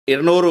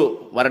200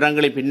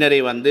 வருடங்களின் பின்னரே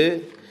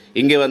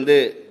இங்கே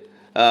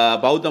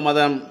பௌத்த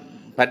மதம்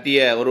பற்றிய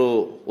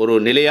ஒரு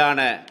நிலையான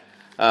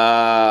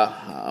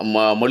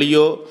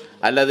மொழியோ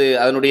அல்லது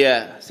அதனுடைய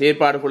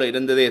செயற்பாடுகளோ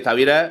இருந்ததே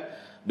தவிர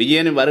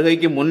விஜயனின்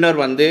வருகைக்கு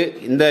முன்னர்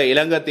இந்த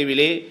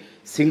இலங்கைத்தீவிலே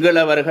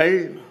சிங்களவர்கள்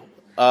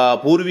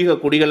பூர்வீக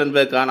குடிகள்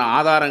என்பதற்கான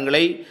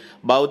ஆதாரங்களை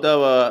பௌத்த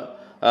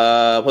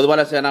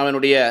பொதுபல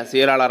சேனாவினுடைய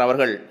செயலாளர்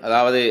அவர்கள்,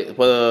 அதாவது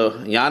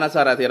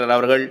ஞானசார தேரர்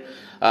அவர்கள்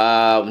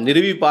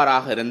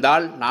நிரூபிப்பாராக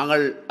இருந்தால்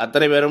நாங்கள்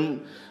அத்தனை பேரும்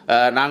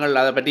நாங்கள்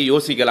அதை பற்றி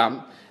யோசிக்கலாம்,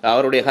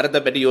 அவருடைய கருத்தை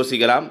பற்றி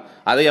யோசிக்கலாம்.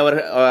 அதை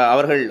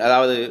அவர்கள்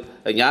அதாவது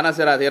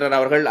ஞானசார தேரர்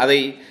அவர்கள் அதை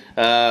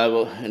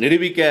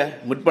நிரூபிக்க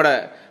முற்பட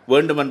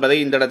வேண்டும் என்பதை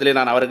இந்த இடத்திலே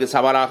நான் அவருக்கு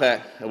சவாலாக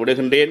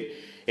விடுகின்றேன்.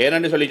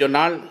 ஏனென்று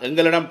சொன்னால்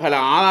எங்களிடம் பல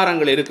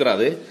ஆதாரங்கள்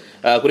இருக்கிறது.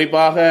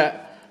 குறிப்பாக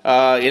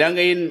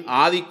இலங்கையின்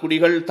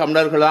ஆதிக்குடிகள்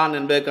தமிழர்கள்தான்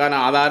என்பதற்கான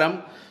ஆதாரம்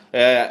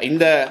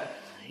இந்த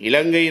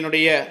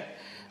இலங்கையினுடைய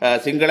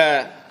சிங்கள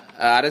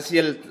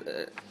அரசியல்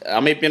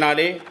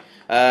அமைப்பினாலே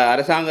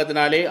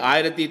அரசாங்கத்தினாலே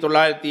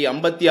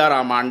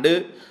 1956ஆம் ஆண்டு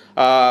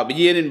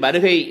விஜயனின்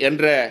வருகை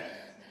என்ற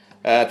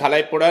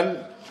தலைப்புடன்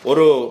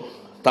ஒரு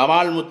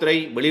தபால் முத்திரை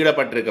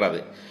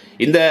வெளியிடப்பட்டிருக்கிறது.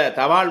 இந்த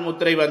தபால்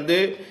முத்திரை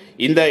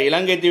இந்த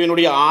இலங்கை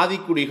தீவினுடைய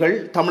ஆதிக்குடிகள்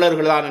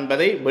தமிழர்கள் தான்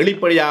என்பதை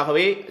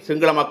வெளிப்படையாகவே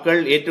சிங்கள மக்கள்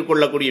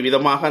ஏற்றுக்கொள்ளக்கூடிய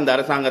விதமாக அந்த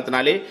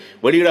அரசாங்கத்தினாலே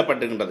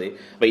வெளியிடப்பட்டிருக்கின்றது.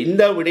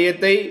 இந்த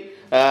விடயத்தை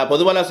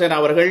பொதுபல சேனா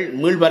அவர்கள்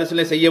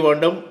மீள்பரிசீலனை செய்ய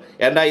வேண்டும்.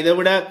 ஏன்னா இதை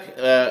விட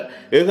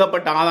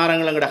ஏகப்பட்ட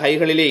ஆதாரங்கள் எங்களுடைய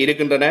கைகளிலே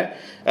இருக்கின்றன.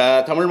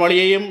 தமிழ்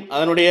மொழியையும்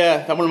அதனுடைய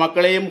தமிழ்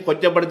மக்களையும்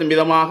கொச்சப்படுத்தும்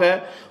விதமாக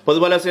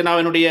பொதுபல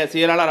சேனாவினுடைய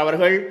செயலாளர்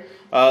அவர்கள்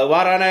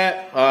இவ்வாறான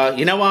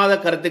இனவாத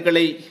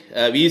கருத்துக்களை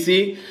வீசி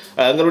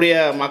எங்களுடைய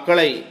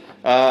மக்களை,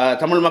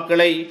 தமிழ்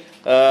மக்களை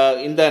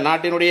இந்த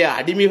நாட்டினுடைய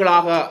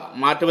அடிமைகளாக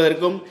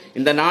மாற்றுவதற்கும்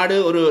இந்த நாடு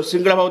ஒரு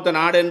சிங்கள பௌத்த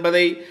நாடு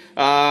என்பதை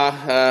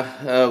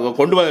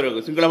கொண்டு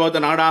வருவதற்கும், சிங்கள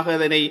பௌத்த நாடாக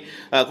இதனை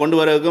கொண்டு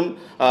வருவதற்கும்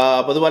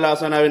பொதுபல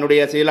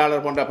சேனாவினுடைய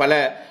செயலாளர் போன்ற பல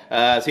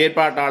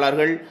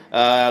செயற்பாட்டாளர்கள்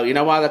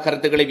இனவாத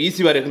கருத்துக்களை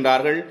வீசி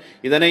வருகின்றார்கள்.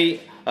 இதனை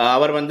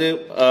அவர்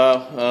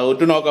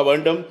உற்று நோக்க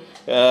வேண்டும்.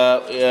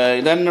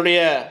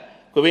 இதனுடைய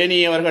குவேனி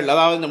அவர்கள்,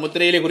 அதாவது இந்த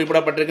முத்திரையிலே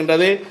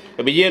குறிப்பிடப்பட்டிருக்கின்றது,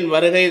 விஜயன்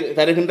வருகை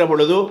தருகின்ற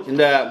பொழுது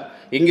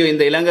இங்கு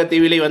இந்த இலங்கை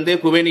தீவிலே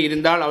குவேனி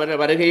இருந்தால் அவருடைய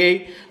வருகையை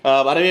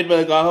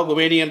வரவேற்பதற்காக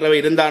குவேனி என்றவை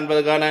இருந்தார்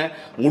என்பதற்கான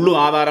முழு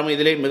ஆதாரம்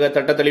இதிலே மிக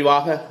திட்ட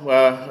தெளிவாக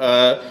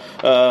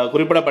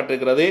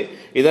குறிப்பிடப்பட்டிருக்கிறது.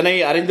 இதனை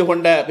அறிந்து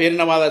கொண்ட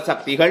பேரினவாத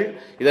சக்திகள்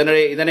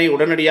இதனை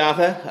உடனடியாக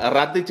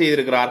ரத்து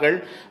செய்திருக்கிறார்கள்.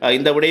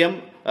 இந்த விடயம்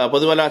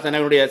பொதுபல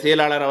சேனாவினுடைய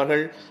செயலாளர்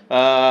அவர்கள்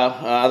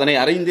அதனை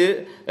அறிந்து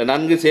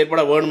நன்கு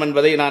செயற்பட வேண்டும்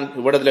என்பதை நான்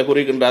இவ்விடத்தில்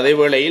கூறுகின்ற அதே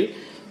வேளையில்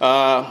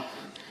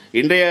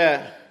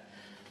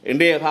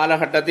இன்றைய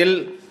காலகட்டத்தில்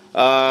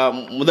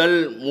முதல்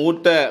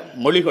மூத்த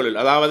மொழிகளில்,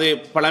 அதாவது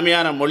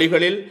பழமையான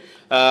மொழிகளில்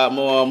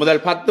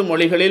முதல் 10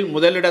 மொழிகளில்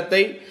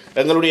முதலிடத்தை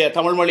எங்களுடைய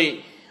தமிழ் மொழி,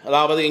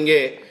 அதாவது இங்கே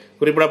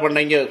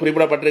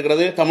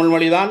குறிப்பிடப்பட்டிருக்கிறது, தமிழ்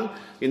மொழிதான்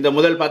இந்த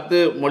முதல் 10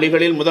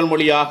 மொழிகளில் முதல்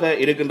மொழியாக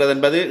இருக்கின்றது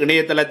என்பது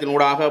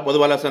இணையதளத்தினூடாக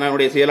பொதுபல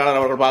சேனாவுடைய செயலாளர்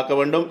அவர்கள் பார்க்க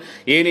வேண்டும்.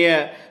 ஏனைய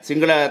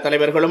சிங்கள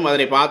தலைவர்களும்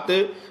அதனை பார்த்து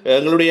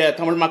எங்களுடைய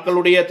தமிழ்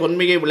மக்களுடைய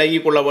தொன்மையை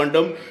விளங்கிக் கொள்ள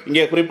வேண்டும்.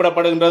 இங்கே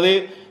குறிப்பிடப்படுகின்றது,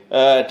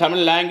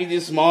 Tamil language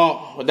is more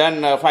than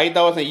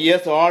 5,000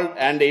 years old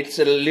and its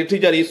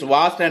literature is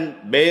vast and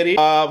varied.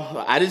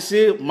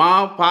 அரிசி, மா,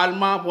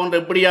 பால்மா போன்ற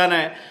இப்படியான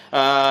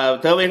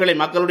தேவைகளை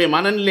மக்களுடைய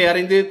மனநிலை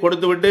அறிந்து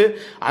கொடுத்துவிட்டு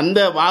அந்த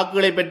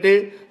வாக்குகளை பெற்று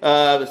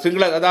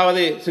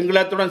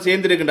சிங்களத்துடன்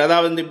சேர்ந்திருக்கின்ற,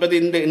 அதாவது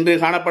இன்று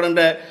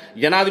காணப்படுகின்ற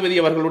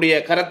ஜனாதிபதி அவர்களுடைய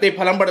கரத்தை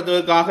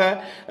பலப்படுத்துவதற்காக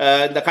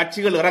இந்த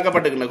கட்சிகள்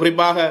இறக்கப்பட்டிருக்கின்றன.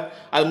 குறிப்பாக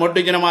அது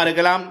மொட்டு ஜனமாக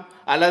இருக்கலாம்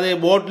அல்லது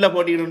போட்டில்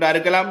போட்டியிட்டு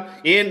இருக்கலாம்,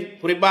 ஏன்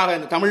குறிப்பாக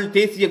இந்த தமிழ்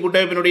தேசிய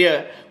கூட்டமைப்பினுடைய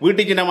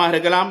வீட்டு சின்னமாக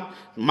இருக்கலாம்.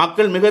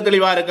 மக்கள் மிக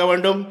தெளிவாக இருக்க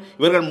வேண்டும்.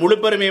 இவர்கள்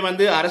முழுப்பெருமை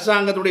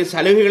அரசாங்கத்துடைய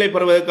சலுகைகளை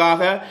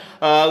பெறுவதற்காக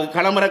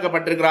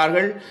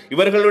களமிறக்கப்பட்டிருக்கிறார்கள்.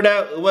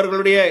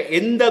 இவர்களுடைய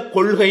எந்த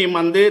கொள்கையும்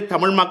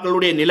தமிழ்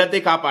மக்களுடைய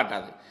நிலத்தை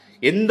காப்பாற்றாது,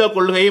 எந்த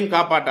கொள்கையும்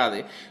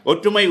காப்பாற்றாது.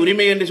 ஒற்றுமை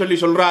உரிமை என்று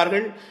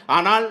சொல்றார்கள்.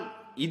 ஆனால்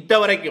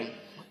இத்தவரைக்கும்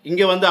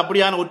இங்கே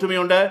அப்படியான ஒற்றுமை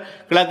கொண்ட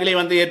கிழக்கிலே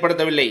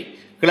ஏற்படுத்தவில்லை.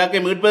 கிழக்கை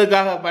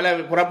மீட்பதற்காக பல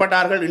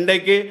புறப்பட்டார்கள்.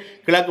 இன்றைக்கு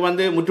கிழக்கு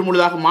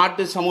முற்றுமுழுதாக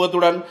மாட்டு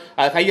சமூகத்துடன்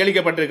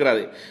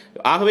கையளிக்கப்பட்டிருக்கிறது.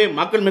 ஆகவே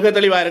மக்கள் மிக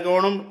தெளிவாக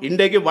இருக்கணும்.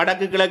 இன்றைக்கு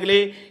வடக்கு கிழக்கிலே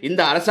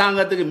இந்த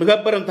அரசாங்கத்துக்கு மிக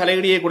பெரும்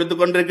தலையீடியை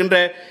கொடுத்துக் கொண்டிருக்கின்ற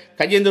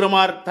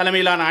கஜேந்திரகுமார்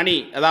தலைமையிலான அணி,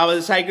 அதாவது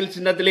சைக்கிள்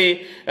சின்னத்திலே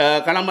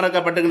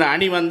களமிறக்கப்பட்டிருக்கின்ற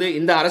அணி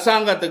இந்த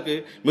அரசாங்கத்துக்கு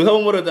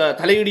மிகவும் ஒரு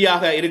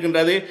தலையீடியாக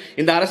இருக்கின்றது.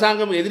 இந்த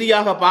அரசாங்கம்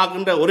எதிரியாக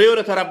பார்க்கின்ற ஒரே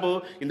ஒரு தரப்பு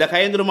இந்த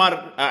கஜேந்திரகுமார்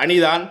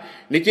அணிதான்.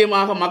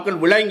 நிச்சயமாக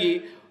மக்கள் விளங்கி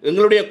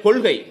எங்களுடைய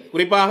கொள்கை,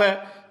 குறிப்பாக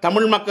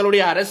தமிழ்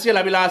மக்களுடைய அரசியல்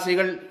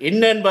அபிலாஷைகள்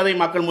என்ன என்பதை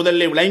மக்கள்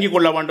முதலில் விளங்கிக்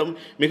கொள்ள வேண்டும்,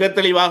 மிக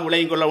தெளிவாக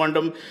விளங்கிக் கொள்ள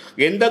வேண்டும்.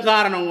 எந்த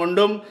காரணம்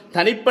கொண்டும்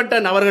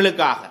தனிப்பட்ட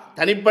நபர்களுக்காக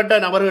தனிப்பட்ட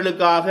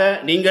நபர்களுக்காக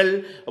நீங்கள்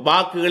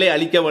வாக்குகளை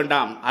அளிக்க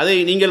வேண்டாம். அதை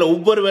நீங்கள்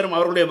ஒவ்வொருவரும்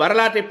அவர்களுடைய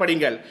வரலாற்றை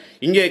படிங்கள்.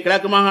 இங்கே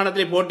கிழக்கு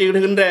மாகாணத்தில்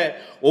போட்டியிடுகின்ற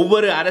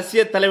ஒவ்வொரு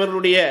அரசியல்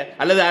தலைவர்களுடைய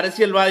அல்லது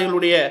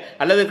அரசியல்வாதிகளுடைய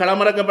அல்லது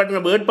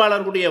களமிறக்கப்பட்ட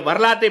வேட்பாளர்களுடைய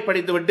வரலாற்றை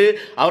படித்துவிட்டு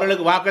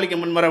அவர்களுக்கு வாக்களிக்க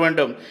முன்வர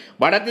வேண்டும்.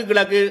 வடக்கு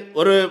கிழக்கு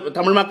ஒரு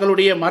தமிழ்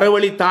மக்களுடைய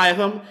மறுவழி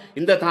தாயகம்.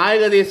 இந்த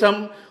தாயக தேசம்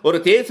ஒரு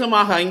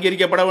தேசமாக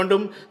அங்கீகரிக்கப்பட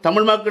வேண்டும்.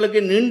 தமிழ் மக்களுக்கு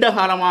நீண்ட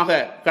காலமாக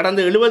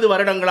கடந்த 70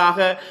 வருடங்களாக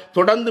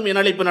தொடர்ந்தும்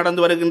இனஅழிப்பு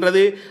நடந்து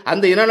வருகின்றது.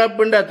 அந்த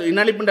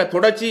இனஅழிப்பின்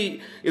தொடர்ச்சி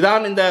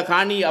இதான் இந்த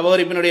காணி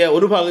அபகரிப்பினுடைய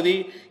ஒரு பகுதி.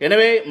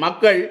 எனவே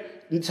மக்கள்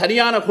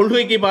சரியான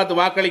கொள்கைக்கு பார்த்து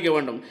வாக்களிக்க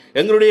வேண்டும்.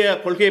 எங்களுடைய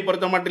கொள்கையை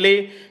பொறுத்த மட்டிலே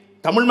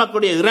தமிழ்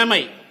மக்களுடைய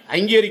இறைமை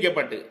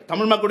அங்கீகரிக்கப்பட்டு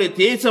தமிழ் மக்களுடைய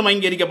தேசம்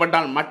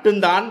அங்கீகரிக்கப்பட்டால்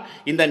மட்டும்தான்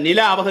இந்த நில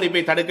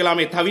அபகரிப்பை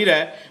தடுக்கலாமே தவிர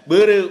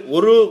வேறு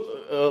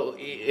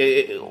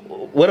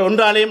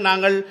ஒன்றாலையும்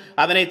நாங்கள்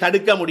அதனை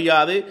தடுக்க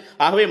முடியாது.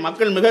 ஆகவே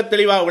மக்கள் மிக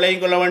தெளிவாக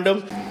விளங்கிக் கொள்ள வேண்டும்.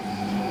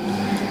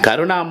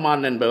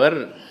 கருணாம்மான் என்பவர்,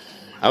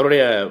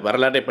 அவருடைய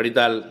வரலாற்றை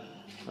படித்தால்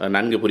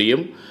நன்கு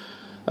புரியும்.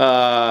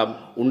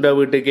 உண்ட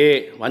வீட்டுக்கே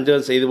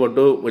வஞ்சகம் செய்து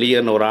போட்டு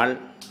வெளியேறின ஒரு ஆள்.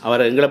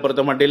 அவர் எங்களை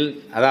பொறுத்த மட்டில்,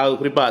 அதாவது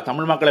குறிப்பாக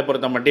தமிழ் மக்களை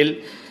பொறுத்த மட்டில்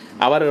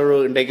அவர்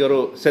இன்றைக்கு ஒரு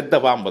செத்த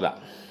பாம்பு தான்.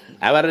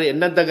 அவர்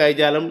என்னத்தை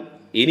கழிச்சாலும்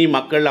இனி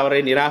மக்கள் அவரை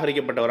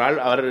நிராகரிக்கப்பட்டவரால்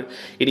அவர்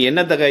இனி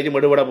என்னத்தை கழிச்சும்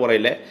விடுபட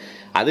போகிற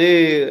அது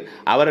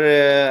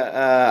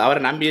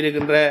அவர்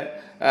நம்பியிருக்கின்ற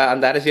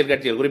அந்த அரசியல்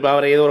கட்சிகள், குறிப்பாக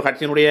அவர் ஏதோ ஒரு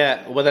கட்சியினுடைய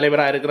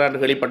உபதலைவராக இருக்கிறார்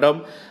என்று கேள்விப்பட்டோம்.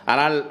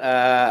 ஆனால்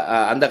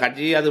அந்த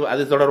கட்சி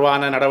அது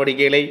தொடர்பான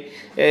நடவடிக்கைகளை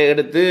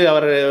எடுத்து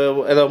அவர்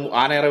ஏதோ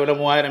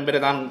 1000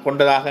 பேரை தான்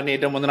கொண்டதாக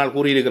நேற்று முந்தின நாள்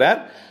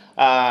கூறியிருக்கிறார்.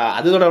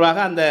 அது தொடர்பாக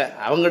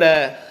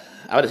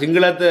அவர்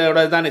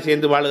சிங்களத்தோட தான்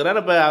சேர்ந்து வாழுகிறார்.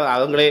 அப்போ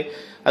அவங்களே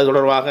அது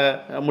தொடர்பாக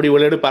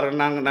முடிவுகள்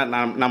எடுப்பார்கள் நாங்கள்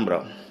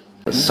நம்புகிறோம்.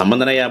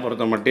 சம்பந்தனையா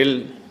பொறுத்த மட்டில்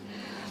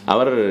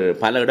அவர்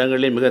பல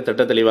இடங்களிலும் மிக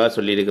திட்ட தெளிவாக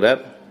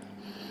சொல்லியிருக்கிறார்.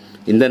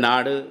 இந்த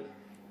நாடு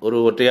ஒரு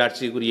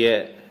ஒற்றையாட்சிக்குரிய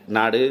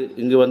நாடு.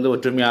 இங்கு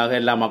ஒற்றுமையாக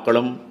எல்லா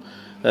மக்களும்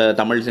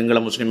தமிழ், சிங்கள,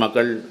 முஸ்லீம்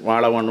மக்கள்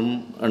வாழ வேண்டும்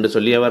என்று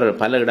சொல்லி அவர்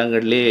பல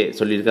இடங்களிலே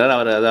சொல்லியிருக்கிறார்.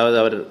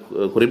 அவர்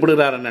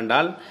குறிப்பிடுகிறார்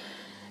என்னென்றால்,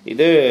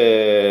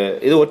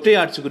 இது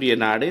ஒற்றையாட்சிக்குரிய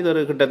நாடு, இது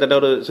ஒரு கிட்டத்தட்ட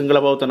ஒரு சிங்கள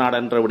பௌத்த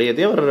நாடு என்ற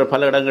விடயத்தை அவர்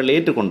பல இடங்களில்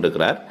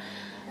ஏற்றுக்கொண்டிருக்கிறார்.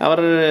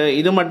 அவர்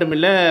இது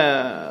மட்டுமில்லை,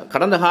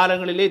 கடந்த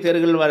காலங்களிலே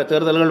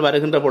தேர்தல்கள்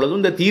வருகின்ற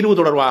பொழுதும் இந்த தீர்வு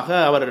தொடர்பாக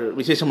அவர்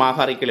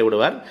விசேஷமாக அறிக்கையில்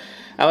விடுவார்.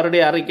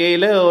 அவருடைய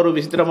அறிக்கையில் ஒரு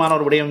விசித்திரமான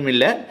ஒரு விடயமும்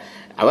இல்லை.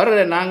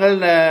 நாங்கள்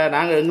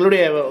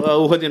எங்களுடைய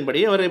ஊகத்தின்படி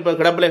அவர் இப்போ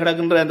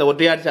கிடக்கின்ற அந்த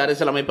ஒற்றையாட்சி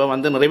அரசியல்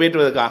அமைப்பை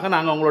நிறைவேற்றுவதற்காக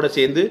நாங்கள் அவங்களோட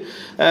சேர்ந்து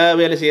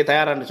வேலை செய்ய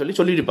தயாரான்னு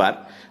சொல்லியிருப்பார்.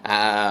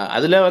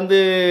 அதில்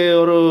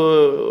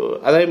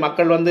அதை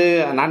மக்கள்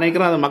நான்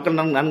நினைக்கிறேன் அதை மக்கள்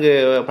நன்கு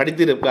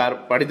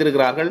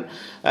படித்திருக்கிறார்கள்.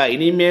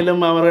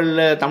 இனிமேலும் அவர்கள்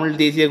தமிழ்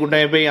தேசிய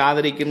கூட்டமைப்பை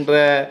ஆதரிக்கின்ற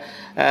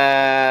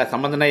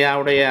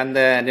சம்பந்தனையாவுடைய அந்த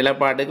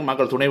நிலப்பாட்டுக்கு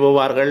மக்கள் துணை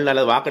போவார்கள்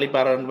அல்லது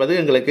வாக்களிப்பார்கள் என்பது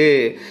எங்களுக்கு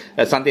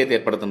சந்தேகத்தை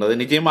ஏற்படுத்துகிறது.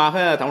 நிச்சயமாக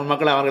தமிழ்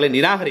மக்கள் அவர்களை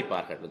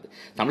நிராகரிப்பார்கள்.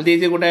 தமிழ்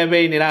தேசிய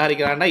கூட்டமைப்பை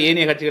நிராகரிக்கிறார்னா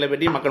ஏனைய கட்சிகளை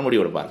பற்றி மக்கள்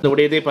முடிவெடுப்பார். இந்த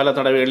விடயத்தை பல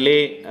தடவைகளிலே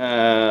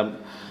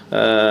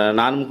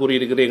நானும்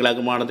கூறியிருக்கிறேன்.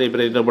 கிழக்கு மாகாணத்தை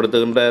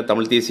பிரதிநிதித்துவப்படுத்துகின்ற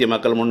தமிழ் தேசிய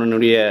மக்கள்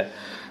முன்னணியுடைய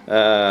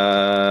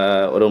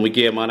ஒரு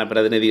முக்கியமான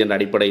பிரதிநிதி என்ற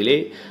அடிப்படையிலே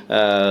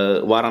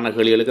வாரான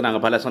கேள்விகளுக்கு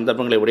நாங்கள் பல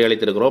சந்தர்ப்பங்களை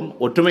விடையளித்திருக்கிறோம்.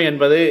 ஒற்றுமை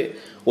என்பது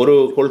ஒரு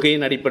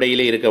கொள்கையின்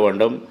அடிப்படையிலே இருக்க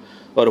வேண்டும்.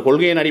 ஒரு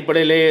கொள்கையின்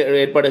அடிப்படையிலே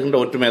ஏற்படுகின்ற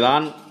ஒற்றுமை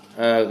தான்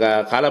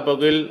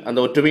காலப்போக்கில்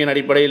அந்த ஒற்றுமையின்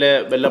அடிப்படையில்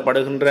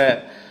வெல்லப்படுகின்ற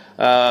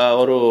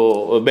ஒரு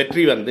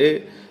வெற்றி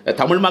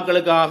தமிழ்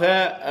மக்களுக்காக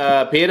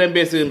பேரம்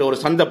பேசுகின்ற ஒரு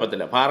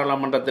சந்தர்ப்பத்தில்,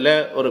 பாராளுமன்றத்தில்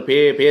ஒரு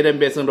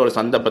பேரம் பேசுகின்ற ஒரு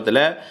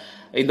சந்தர்ப்பத்தில்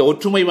இந்த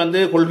ஒற்றுமை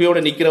கொள்கையோடு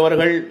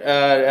நிற்கிறவர்கள்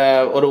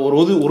ஒரு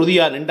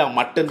உறுதியாக நின்றால்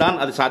மட்டும்தான்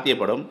அது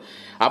சாத்தியப்படும்.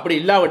 அப்படி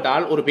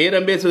இல்லாவிட்டால் ஒரு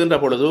பேரம் பேசுகின்ற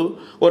பொழுது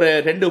ஒரு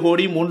 2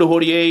 கோடி 3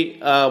 கோடியை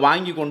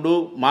வாங்கி கொண்டு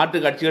மாற்று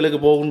கட்சிகளுக்கு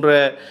போகின்ற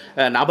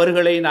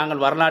நபர்களை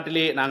நாங்கள்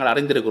வரலாற்றிலே நாங்கள்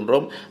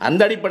அறிந்திருக்கின்றோம்.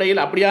 அந்த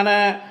அடிப்படையில் அப்படியான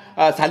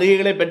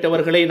சலுகைகளை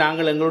பெற்றவர்களை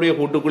நாங்கள் எங்களுடைய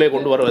கூட்டுக்குள்ளே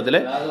கொண்டு வருவதில்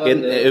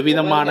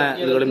எவ்விதமான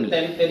இதுகளும்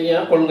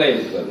கொள்கை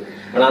இருக்கிறது.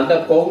 ஆனால் அந்த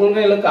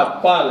கொள்கைகளுக்கு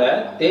அப்பால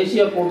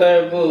தேசிய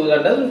கூட்டமைப்பு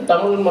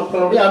தமிழ்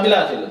மக்களுடைய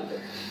அபிலாஷை இருக்கு.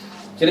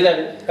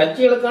 சரிதானே?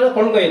 கட்சிகளுக்கான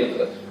கொள்கை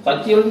இருக்கு.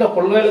 கட்சிகளின்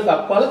கொள்கைகளுக்கு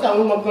அப்பால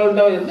தமிழ்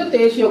மக்கள்கிட்ட இருந்து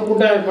தேசிய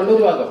கூட்டமைப்பு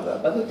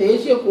உருவாக்கப்படுறாரு. அது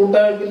தேசிய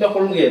கூட்டமைப்பின்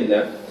கொள்கை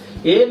என்ன?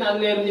 ஏன்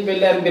அதுல இருந்து இப்ப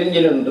எல்லாரும் பிரிஞ்சு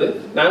நின்று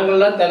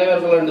நாங்கள்லாம்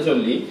தலைவர்கள் என்று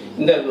சொல்லி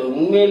இந்த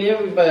உண்மையிலேயே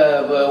இப்ப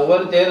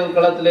ஒவ்வொரு தேர்தல்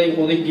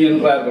களத்திலையும்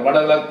ஒதுக்கின்றார்கள்.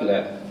 வடகிழக்குல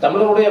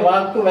தமிழருடைய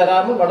வாக்கு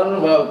வராமல்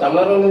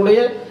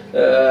தமிழர்களுடைய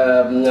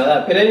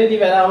பிரதிநிதி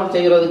வராமல்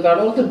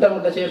செய்யறதுக்கான ஒரு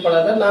திட்டமிட்ட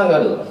செயற்பாடாக நாங்கள்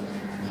அறிகிறோம்.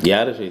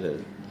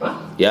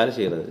 யாரு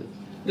செய்யறது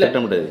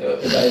எல்லாரும்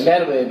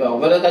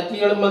ஒவ்வொரு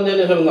கட்சிகளும்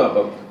என்ன சொல்லுங்க,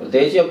 அப்ப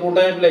தேசிய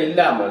கூட்டமைப்புல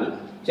இல்லாமல்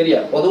சரியா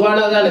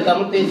பொதுவானதான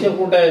தமிழ் தேசிய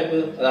கூட்டமைப்பு,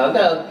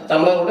 அதாவது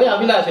தமிழர்களுடைய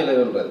அபிலாஷைகள்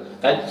இருந்தது.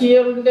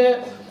 கட்சிகளுடைய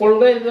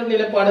கொள்கை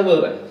நிலைப்பாடு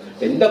வேறு.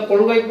 எந்த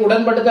கொள்கைக்கு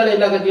உடன்பட்டுதான்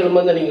எல்லா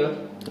கட்சிகளும் நீங்க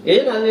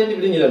ஏன் அது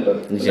பிரிஞ்சு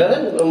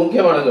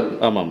முக்கியமான கேள்வி.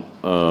 ஆமாம்,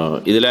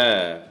 இதுல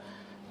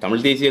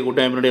தமிழ் தேசிய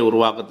கூட்டமைப்பினுடைய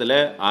உருவாக்கத்தில்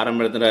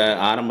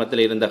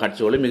ஆரம்பத்தில் இருந்த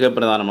கட்சிகளும் மிக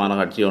பிரதானமான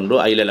கட்சி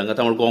ஒன்று அகில இலங்கை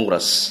தமிழ்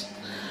காங்கிரஸ்.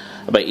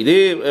 அப்போ இது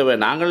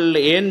நாங்கள்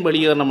ஏன்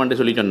வெளியேறணும் என்று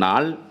சொல்லி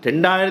சொன்னால்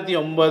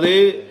 2009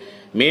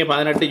 மே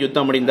 18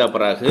 யுத்தம் முடிந்த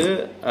பிறகு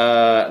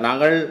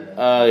நாங்கள்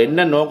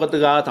என்ன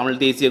நோக்கத்துக்காக தமிழ்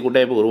தேசிய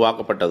கூட்டமைப்பு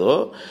உருவாக்கப்பட்டதோ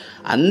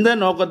அந்த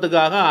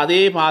நோக்கத்துக்காக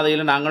அதே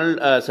பாதையில் நாங்கள்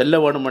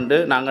செல்ல வேண்டும் என்று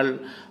நாங்கள்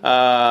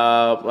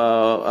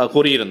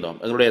கூறியிருந்தோம்.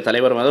 எங்களுடைய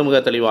தலைவர்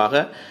மிக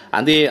தெளிவாக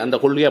அந்த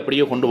கொள்கையை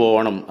அப்படியே கொண்டு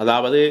போகணும்.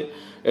 அதாவது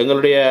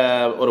எங்களுடைய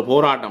ஒரு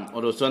போராட்டம்,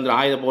 ஒரு சுதந்திர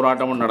ஆயுத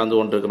போராட்டமும் நடந்து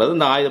கொண்டிருக்கிறது.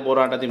 இந்த ஆயுத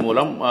போராட்டத்தின்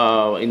மூலம்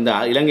இந்த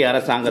இலங்கை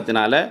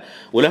அரசாங்கத்தினால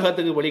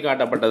உலகத்துக்கு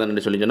வெளிக்காட்டப்பட்டது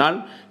என்று சொல்லி சொன்னால்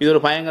இது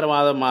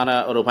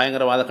ஒரு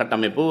பயங்கரவாத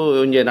கட்டமைப்பு,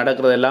 இங்கே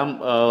நடக்கிறதெல்லாம்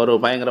ஒரு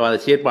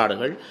பயங்கரவாத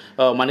செயற்பாடுகள்,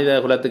 மனித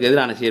குலத்துக்கு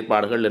எதிரான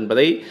செயற்பாடுகள்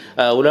என்பதை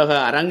உலக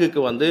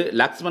அரங்குக்கு வந்து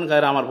லக்ஷ்மன்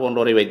கதிராமர்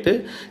போன்றோரை வைத்து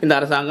இந்த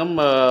அரசாங்கம்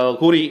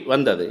கூறி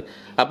வந்தது.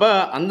 அப்போ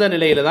அந்த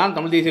நிலையில் தான்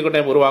தமிழ் தேசிய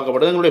கூட்டமைப்பு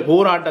உருவாக்கப்பட்டது. எங்களுடைய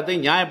போராட்டத்தை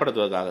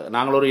நியாயப்படுத்துவதற்காக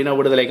நாங்கள் ஒரு இன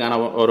விடுதலைக்கான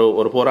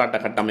ஒரு போராட்ட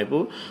கட்டமைப்பு,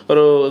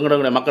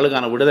 எங்களுடைய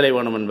மக்களுக்கான விடுதலை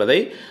வேணும் என்பதை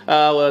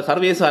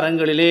சர்வதேச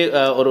அரங்குகளிலே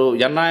ஒரு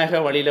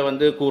ஜனநாயக வழியில்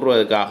வந்து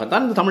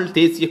கூறுவதற்காகத்தான் தமிழ்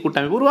தேசிய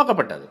கூட்டமைப்பு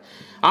உருவாக்கப்பட்டது.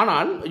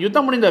 ஆனால்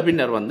யுத்தம் முடிந்த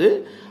பின்னர் வந்து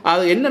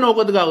அது என்ன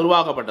நோக்கத்துக்காக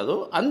உருவாக்கப்பட்டதோ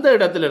அந்த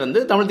இடத்திலிருந்து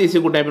தமிழ்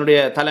தேசிய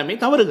கூட்டமைப்பினுடைய தலைமை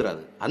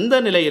தவறுகிறது. அந்த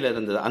நிலையில்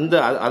இருந்தது.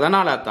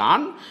 அதனால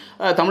தான்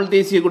தமிழ்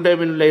தேசிய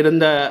கூட்டமைப்பில்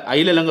இருந்த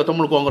அகில இலங்கை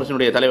தமிழ்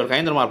காங்கிரசினுடைய தலைவர்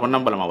கயேந்திரமார்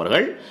பொன்னம்பலம்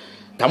அவர்கள்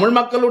தமிழ்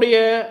மக்களுடைய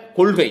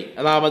கொள்கை,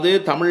 அதாவது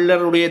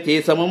தமிழருடைய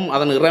தேசமும்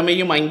அதன்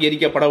இறைமையும்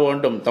அங்கீகரிக்கப்பட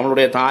வேண்டும்,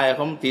 தமிழுடைய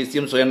தாயகம்,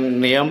 தேசியம்,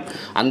 சுயநிர்ணயம்,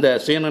 அந்த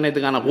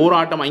சுயநிர்ணயத்துக்கான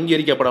போராட்டம்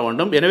அங்கீகரிக்கப்பட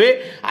வேண்டும். எனவே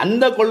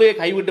அந்த கொள்கையை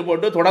கைவிட்டு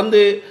போட்டு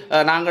தொடர்ந்து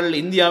நாங்கள்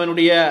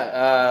இந்தியாவினுடைய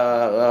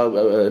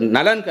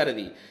நலன்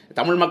கருதி,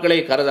 தமிழ் மக்களை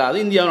கருதாது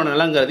இந்தியாவோட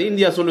நலன் கருதி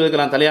இந்தியா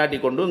சொல்வதற்கெல்லாம் தலையாட்டி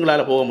கொண்டு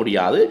எங்களால் போக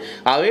முடியாது.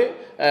 ஆகவே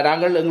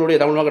நாங்கள் எங்களுடைய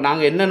தமிழ் மக்கள்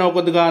நாங்கள் என்ன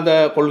நோக்கத்துக்காக அந்த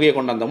கொள்கையை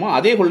கொண்டு வந்தோமோ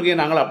அதே கொள்கையை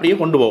நாங்கள் அப்படியே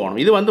கொண்டு போகணும்.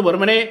 இது வந்து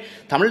வெறுமனே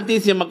தமிழ்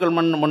தேசிய மக்கள்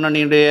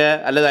முன்னணியுடைய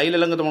அல்லது அகில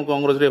இலங்கை தமிழ்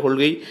காங்கிரசுடைய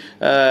கொள்கை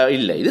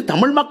இல்லை. இது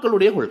தமிழ்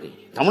மக்களுடைய கொள்கை.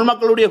 தமிழ்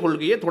மக்களுடைய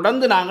கொள்கையை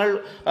தொடர்ந்து நாங்கள்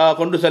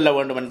கொண்டு செல்ல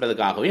வேண்டும்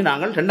என்பதற்காகவே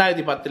நாங்கள்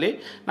 2010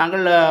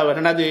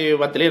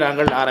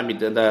 நாங்கள்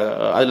ஆரம்பித்து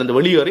அதிலிருந்து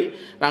வெளியேறி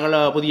நாங்கள்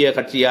புதிய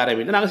கட்சியை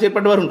ஆரம்பித்து நாங்கள்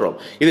செயற்பட்டு வருகின்றோம்.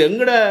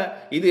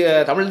 இது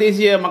தமிழ்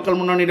தேசிய மக்கள்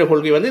முன்னணியுடைய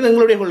கொள்கை வந்து இது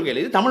எங்களுடைய கொள்கை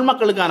இல்லை, இது தமிழ்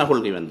மக்களுக்கான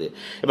கொள்கை. வந்து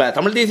இப்போ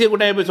தமிழ் தேசிய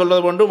கூட்டமைப்பு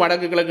சொல்வது கொண்டு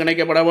வடக்கு கிழக்கு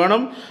இணைக்கப்பட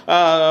வேணும்,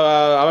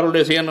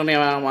 அவர்களுடைய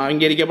சுயநிர்ணயம்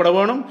அங்கீகரிக்கப்பட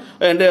வேணும்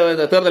என்று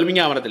தேர்தல்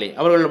விஞ்ஞாபனத்திலே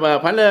அவர்கள்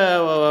பல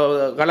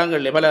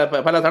களங்களிலே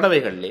பல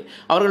தடவைகளிலே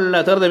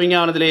அவர்கள் தேர்தல்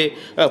விஞ்ஞாபனத்திலே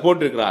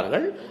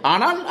போட்டிருக்கிறார்கள்.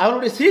 ஆனால்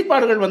அவருடைய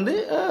செயற்பாடுகள் வந்து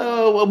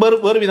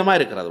வேறு விதமாக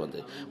இருக்கிறது. வந்து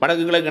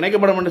வடக்கு கிழக்கு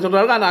இணைக்கப்படும் என்று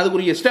சொல்கிறார்கள். ஆனால்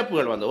அதுக்குரிய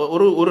ஸ்டெப்புகள் வந்து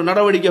ஒரு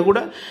நடவடிக்கை கூட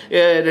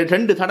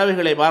 2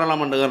 தடவைகளை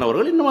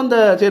பாராளுமன்றவர்கள் இன்னும் அந்த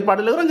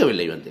செயற்பாட்டில்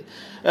இறங்கவில்லை. வந்து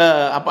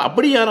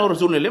அப்படியான ஒரு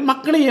சூழ்நிலை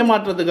மக்களை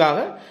ஏமாற்றத்துக்காக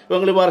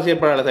இவங்களை வார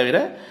செயற்பாடுகளை தவிர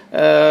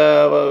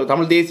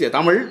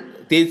தமிழ்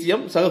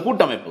தேசியம் சக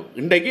கூட்டமைப்பு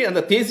இன்றைக்கு அந்த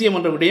தேசியம்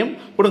என்ற விடயம்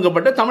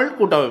கொடுக்கப்பட்ட தமிழ்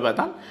கூட்டமைப்பாக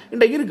தான்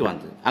இன்றைக்கு இருக்கு.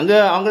 வந்து அங்கே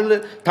அவங்க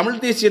தமிழ்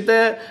தேசியத்தை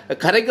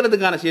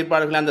கரைக்கிறதுக்கான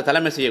செயற்பாடுகளை அந்த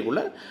தலைமை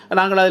செய்யக்குள்ள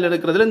நாங்கள் அதில்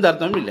இருக்கிறதுல இந்த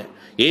அர்த்தமும் இல்லை.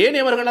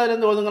 ஏனையவர்கள்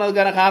அதிலிருந்து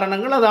ஒதுங்கிறதுக்கான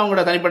காரணங்கள் அது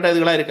அவங்களோட தனிப்பட்ட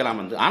இதுகளாக இருக்கலாம்.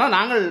 வந்து ஆனால்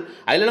நாங்கள்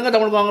அகில இலங்கை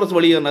தமிழ் காங்கிரஸ்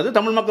வெளியேறினது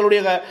தமிழ்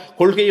மக்களுடைய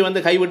கொள்கையை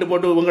வந்து கைவிட்டு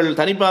போட்டு உங்கள்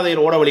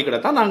தனிப்பாதையில் ஓட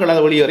வழிக்கிடத்தான் நாங்கள்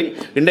அதை வெளியேறி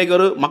இன்றைக்கு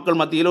ஒரு மக்கள்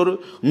மத்தியில் ஒரு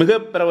மிக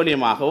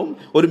பிரபலியமாகவும்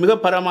ஒரு மிக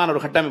பரமான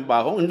ஒரு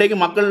கட்டமைப்பாகவும் இன்றைக்கு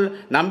மக்கள்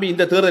நம்பி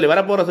இந்த தேர்தலில்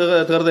வரப்போகிற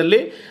தேர்தலில்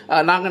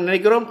நாங்கள்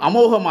நினைக்கிறோம்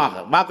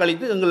அமோகமாக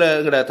வாக்களித்து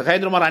எங்களோட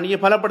கயேந்திரமார் அணியை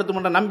பலப்படுத்தும்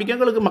என்ற நம்பிக்கை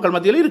எங்களுக்கு மக்கள்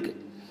மத்தியில் இருக்கு.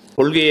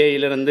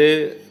 கொள்கையிலிருந்து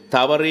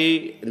தவறி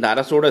இந்த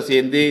அரசோடு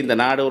சேர்ந்து இந்த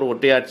நாடு ஒரு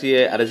ஒற்றையாட்சி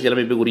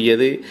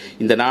அரசியலமைப்புக்குரியது,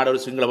 இந்த நாடு ஒரு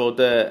சிங்கள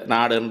பௌத்த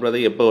நாடு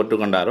என்பதை எப்போ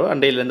ஒட்டுக்கொண்டாரோ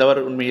அன்றையிலிருந்தவர்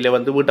உண்மையில்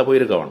வந்து வீட்டை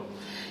போயிருக்கவனும்.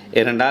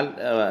 ஏனென்றால்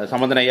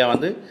சம்பந்தன் ஐயா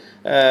வந்து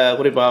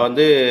குறிப்பாக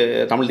வந்து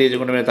தமிழ் தேசிய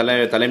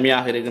கூட்டமைப்பு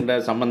தலைமையாக இருக்கின்ற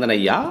சம்பந்தன்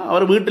ஐயா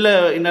அவர் வீட்டில்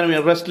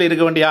இன்னும் ரெஸ்ட்டில்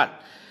இருக்க வேண்டிய ஆள்.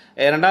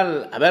 ஏனென்றால்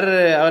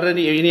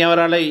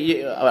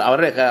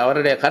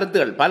அவருடைய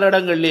கருத்துக்கள் பல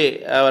இடங்களிலே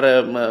அவர்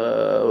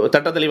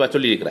திட்டத்தெளிவாக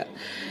சொல்லியிருக்கிறார்.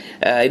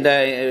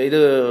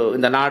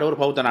 இந்த நாடு ஒரு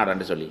பௌத்த நாடு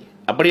என்று சொல்லி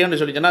அப்படி என்று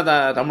சொல்லி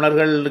சொன்னால்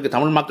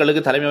தமிழ்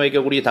மக்களுக்கு தலைமை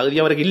வைக்கக்கூடிய தகுதி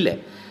அவருக்கு இல்லை.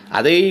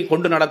 அதை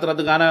கொண்டு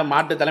நடத்துறதுக்கான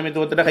மாட்டு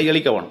தலைமைத்துவத்திட்ட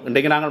கையளிக்க வேணும்.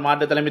 இன்றைக்கு நாங்கள்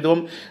மாட்டு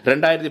தலைமைத்துவம்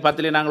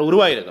 2010 நாங்கள்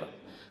உருவாகியிருக்கிறோம்.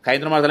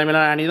 கயேந்திரமார்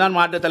தலைமையிலான அணிதான்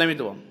மாட்டு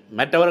தலைமைத்துவம்.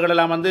 மற்றவர்கள்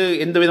எல்லாம் வந்து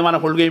எந்த விதமான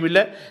கொள்கையும்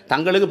இல்லை,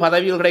 தங்களுக்கு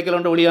பதவிகள் கிடைக்கல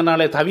என்று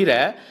வெளியேறினாலே தவிர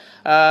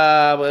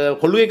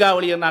கொள்கைக்காக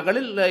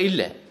வெளியேறினாக்களில்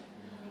இல்லை.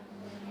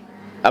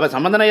 அப்போ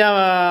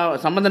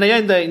சம்பந்தனையா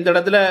இந்த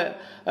இடத்துல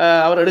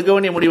அவர் எடுக்க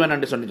வேண்டிய முடிவு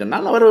என்று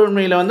சொன்னால் அவர்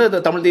உண்மையில் வந்து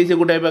தமிழ் தேசிய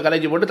கூட்டமைப்பை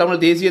கலைச்சி போட்டு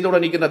தமிழ்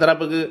தேசியத்தோடு நிற்கிற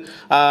தரப்புக்கு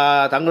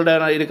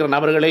தங்களுடைய இருக்கிற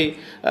நபர்களை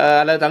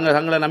அல்லது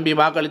தங்களை நம்பி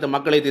வாக்களித்த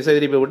மக்களை திசை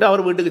திருப்பி விட்டு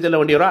அவர் வீட்டுக்கு செல்ல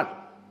வேண்டிய ஒரு ஆள்.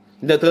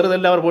 இந்த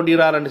தேர்தலில் அவர்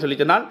போட்டியிடார் என்று சொல்லி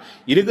சொன்னால்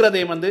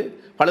இருக்கிறதையும் வந்து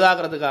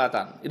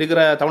பழுதாக்குறதுக்காகத்தான்,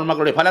 இருக்கிற தமிழ்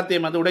மக்களுடைய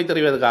பலத்தையும் வந்து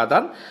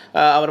உடைத்தறிவதற்காகத்தான்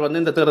அவர்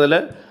வந்து இந்த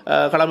தேர்தலில்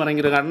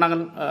களமிறங்கியிருக்காரு.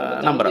 நாங்கள்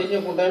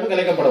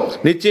நம்புகிறோம்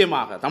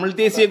நிச்சயமாக தமிழ்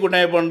தேசிய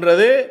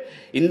கூட்டமைப்புன்றது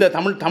இந்த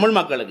தமிழ்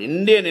மக்களுக்கு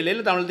இந்திய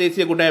நிலையில் தமிழ்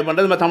தேசிய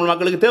கூட்டமைப்புன்றது தமிழ்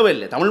மக்களுக்கு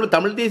தேவையில்லை.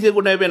 தமிழ் தேசிய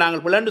கூட்டமைப்பை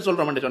நாங்கள் பிள்ளைன்னு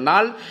சொல்கிறோம் என்று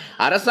சொன்னால்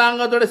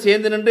அரசாங்கத்தோடு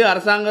சேர்ந்து நின்று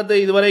அரசாங்கத்தை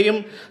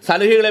இதுவரையும்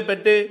சலுகைகளை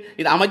பெற்று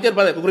இது அமைச்சர்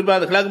பதவி,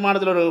 குறிப்பாக கிழக்கு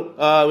மாநிலத்தில் ஒரு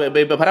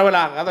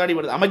பரவலாக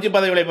கதாடிப்படுது அமைச்சர்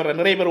பதவிகளை பெற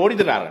நிறைய பேர்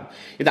கவனிக்கிறார்கள்.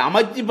 இந்த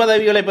அமைச்சு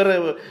பதவிகளை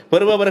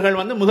பெறுபவர்கள்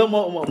வந்து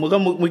மிக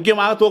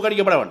முக்கியமாக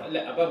தோற்கடிக்கப்பட வேண்டும்.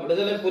 அப்ப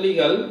விடுதலை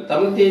புலிகள்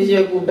தமிழ் தேசிய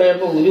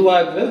கூட்டமைப்பு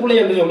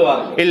உருவாக்குறது என்று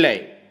சொல்லுவார்கள். இல்லை,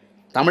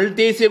 தமிழ்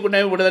தேசிய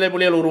கூட்டமைப்பு விடுதலை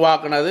புலிகள்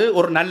உருவாக்குனது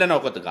ஒரு நல்ல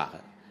நோக்கத்துக்காக.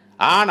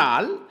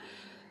 ஆனால்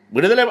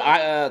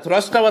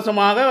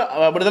துரஷ்டவசமாக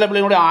விடுதலை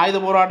புலிகளுடைய ஆயுத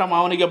போராட்டம்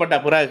ஆவணிக்கப்பட்ட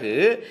பிறகு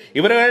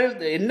இவர்கள்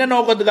என்ன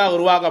நோக்கத்துக்காக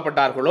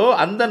உருவாக்கப்பட்டார்களோ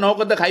அந்த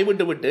நோக்கத்தை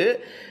கைவிட்டு விட்டு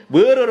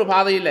வேறொரு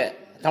பாதையில்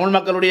தமிழ்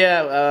மக்களுடைய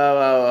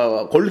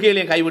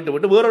கொள்கைகளையும் கைவிட்டு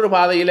விட்டு வேறொரு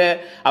பாதையில்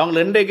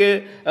அவங்க இன்றைக்கு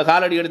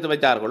காலடி எடுத்து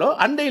வைத்தார்களோ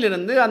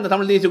அண்டையிலிருந்து அந்த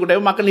தமிழ் தேசிய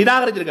கூட்டமைப்பு மக்கள்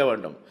நிராகரித்திருக்க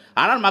வேண்டும்.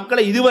 ஆனால்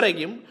மக்களை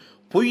இதுவரைக்கும்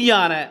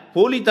பொய்யான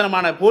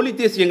போலித்தனமான போலி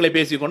தேசியங்களை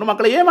பேசிக்கொண்டு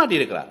மக்களை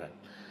ஏமாற்றியிருக்கிறார்கள்.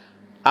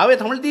 ஆகவே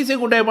தமிழ் தேசிய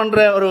கூட்டமைப்பு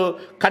பண்ற ஒரு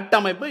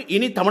கட்டமைப்பு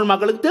இனி தமிழ்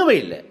மக்களுக்கு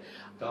தேவையில்லை.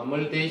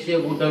 தமிழ் தேசிய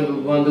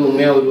கூட்டமைப்பு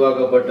உண்மையா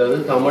உருவாக்கப்பட்டது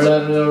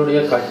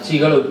தமிழர்களுடைய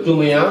கட்சிகள்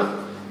ஒற்றுமையா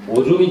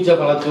ஒருமிச்ச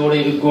பலத்தோடு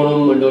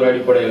இருக்கணும் என்ற ஒரு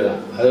அடிப்படையில்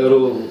தான். அது ஒரு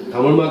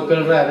தமிழ்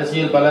மக்கள்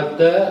அரசியல்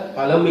பலத்தை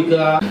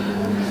பலமிக்க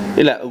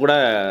இல்லை கூட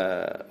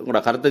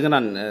கருத்துக்கு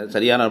நான்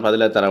சரியான ஒரு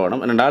பதிலை தர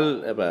வேணும். என்னென்றால்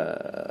இப்போ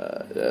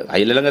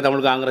அகில இலங்கை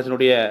தமிழ்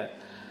காங்கிரசினுடைய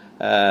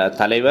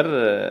தலைவர்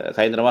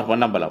கயேந்திரமார்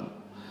பொன்னம்பலம்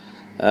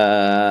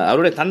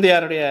அவருடைய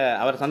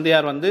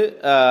தந்தையார் வந்து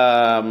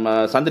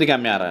சந்திரிகா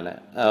அம்மையாரால்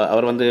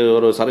அவர் வந்து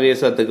ஒரு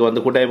சர்வதேசத்துக்கு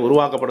வந்து கூட்டமைப்பு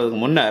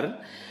உருவாக்கப்படுவதற்கு முன்னர்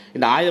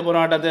இந்த ஆயுத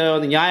போராட்டத்தை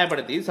வந்து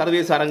நியாயப்படுத்தி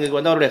சர்வதேச அரங்குக்கு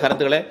வந்து அவருடைய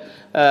கருத்துக்களை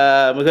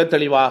மிக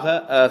தெளிவாக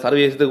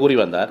சர்வதேசத்துக்கு கூறி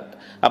வந்தார்.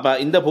 அப்போ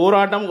இந்த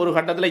போராட்டம் ஒரு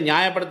கட்டத்தில்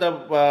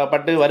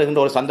நியாயப்படுத்தப்பட்டு வருகின்ற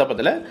ஒரு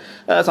சந்தர்ப்பத்தில்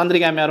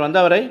சந்திரிகா அம்மையார்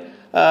வந்து அவரை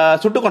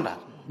சுட்டுக்கொண்டார்,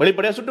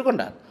 வெளிப்படையாக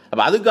சுட்டுக்கொண்டார்.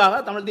 அப்போ அதுக்காக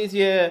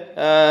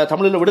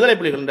தமிழில் விடுதலை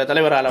புலிகளின்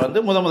தலைவரால் வந்து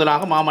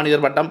முதலாக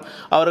மாமனிதர் பட்டம்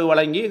அவருக்கு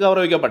வழங்கி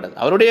கௌரவிக்கப்பட்டது.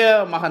 அவருடைய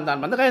மகன்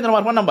தான் வந்து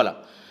கயேந்திரமார் பொன்னம்பலம்.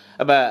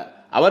 அப்போ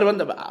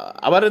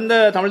அவர் இந்த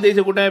தமிழ்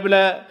தேசிய கூட்டமைப்பில்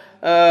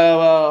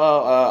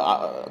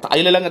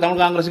அகில இலங்கை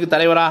தமிழ் காங்கிரஸுக்கு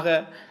தலைவராக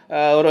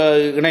ஒரு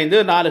இணைந்து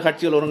 4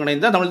 கட்சிகள்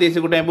ஒருங்கிணைந்து தமிழ்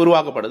தேசிய கூட்டமைப்பு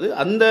உருவாக்கப்படுது.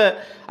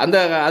 அந்த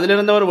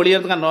அதிலிருந்து அவர்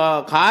வெளியேறதுக்கான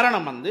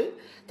காரணம் வந்து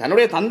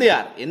தன்னுடைய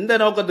தந்தையார் எந்த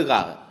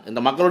நோக்கத்துக்காக இந்த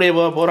மக்களுடைய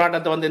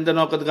போராட்டத்தை வந்து எந்த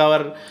நோக்கத்துக்காக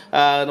அவர்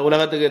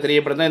உலகத்துக்கு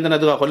தெரியப்படுத்த எந்த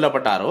நேரத்துக்காக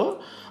கொல்லப்பட்டாரோ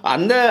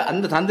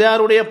அந்த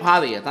தந்தையாருடைய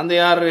பாதையை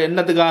தந்தையார்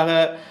என்னத்துக்காக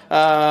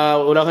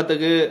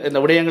உலகத்துக்கு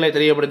இந்த விடயங்களை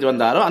தெரியப்படுத்தி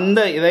வந்தாரோ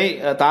அந்த இதை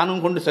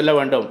தானும் கொண்டு செல்ல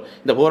வேண்டும்.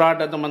 இந்த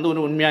போராட்டத்தை வந்து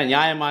ஒரு உண்மையாக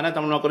நியாயமான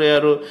தமிழ் மக்களுடைய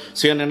ஒரு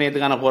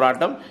சுயநிர்ணயத்துக்கான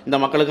போராட்டம், இந்த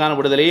மக்களுக்கான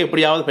விடுதலையை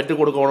எப்படியாவது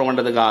பெற்றுக் கொடுக்க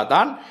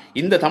வேண்டும்ன்றதுக்காகத்தான்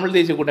இந்த தமிழ்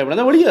தேசிய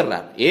கூட்டமைப்பு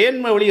வெளியேறார்.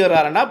 ஏன்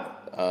வெளியேறாருன்னா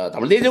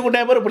தமிழ் தேசிய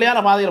கூட்டமைப்பு ஒரு பிள்ளையான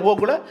பாதையில்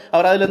போக்குள்ள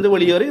அவர் அதிலிருந்து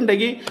வெளியேறி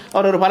இன்றைக்கு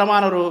அவர் ஒரு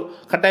பலமான ஒரு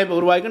கட்டமைப்பை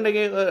உருவாக்கி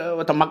இன்றைக்கு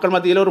மக்கள்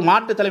மத்தியில் ஒரு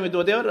மாற்று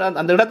தலைமைத்துவத்தை அவர்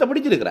அந்த இடத்தை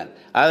பிடிச்சிருக்கிறார்.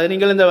 அதை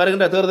நீங்கள் இந்த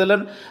வருகின்ற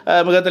தேர்தலில்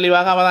மிக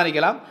தெளிவாக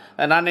அவதானிக்கலாம்.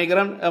 நான்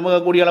நினைக்கிறேன்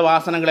மிக கூடிய அளவு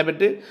ஆசனங்களை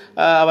பெற்று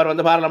அவர்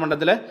வந்து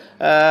பாராளுமன்றத்தில்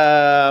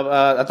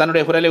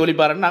தன்னுடைய குரலை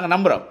ஒலிப்பாருன்னு நாங்கள்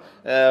நம்புகிறோம்.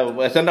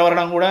 சென்ற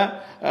வருடம் கூட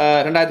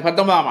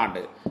 2019ஆம்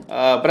ஆண்டு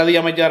பிரதி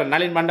அமைச்சர்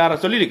நளின் பண்டார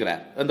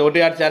சொல்லியிருக்கிறார், இந்த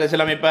ஒற்றையாட்சி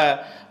அரசியலமைப்பை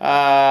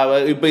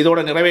இப்போ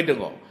இதோடு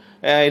நிறைவேற்றுங்கோ,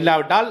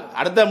 இல்லாவிட்டால்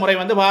அடுத்த முறை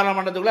வந்து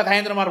பாராளுமன்றத்துக்குள்ள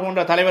கயேந்திரமார்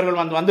போன்ற தலைவர்கள்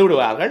வந்து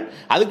விடுவார்கள்,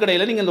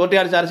 அதுக்கிடையில் நீங்கள் இந்த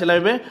ஒற்றையாட்சி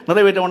அரசியலமைப்பை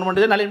நிறைவேற்ற வேண்டும்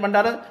என்று நளின்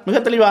பண்டார மிக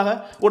தெளிவாக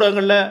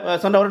ஊடகங்களில்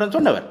சென்றவரிடம்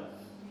சொன்னவர்.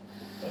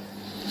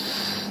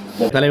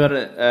 தலைவர்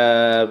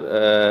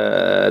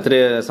திரு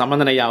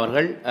சம்பந்தனையா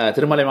அவர்கள்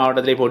திருமலை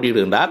மாவட்டத்திலே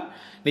போட்டியிடுகின்றார்.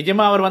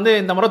 நிச்சயமாக அவர் வந்து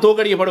இந்த முறை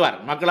தோற்கடிக்கப்படுவார்,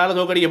 மக்களால்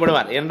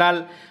தோற்கடிக்கப்படுவார். என்றால்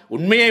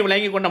உண்மையை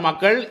விளங்கி கொண்ட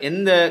மக்கள்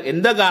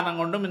எந்த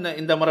காரணம் கொண்டும்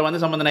இந்த முறை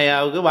வந்து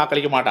சம்பந்தனையாவுக்கு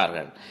வாக்களிக்க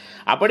மாட்டார்கள்.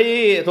 அப்படி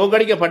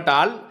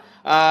தோற்கடிக்கப்பட்டால்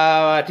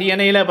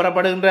டிஎன்ஏயில்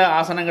பெறப்படுகின்ற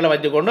ஆசனங்களை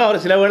வச்சுக்கொண்டு அவர்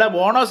சில வேளை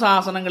போனஸ்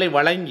ஆசனங்களை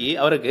வழங்கி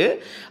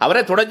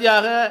அவரை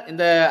தொடர்ச்சியாக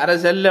இந்த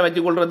அரசியலில்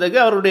வச்சுக்கொள்றதுக்கு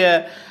அவருடைய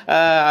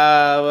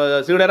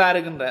சீடராக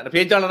இருக்கின்ற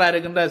பேச்சாளராக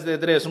இருக்கின்ற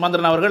திரு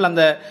சுமந்திரன் அவர்கள்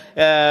அந்த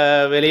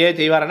வேலையை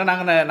செய்வார் என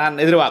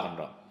நான் எதிர்பார்க்கின்றோம்.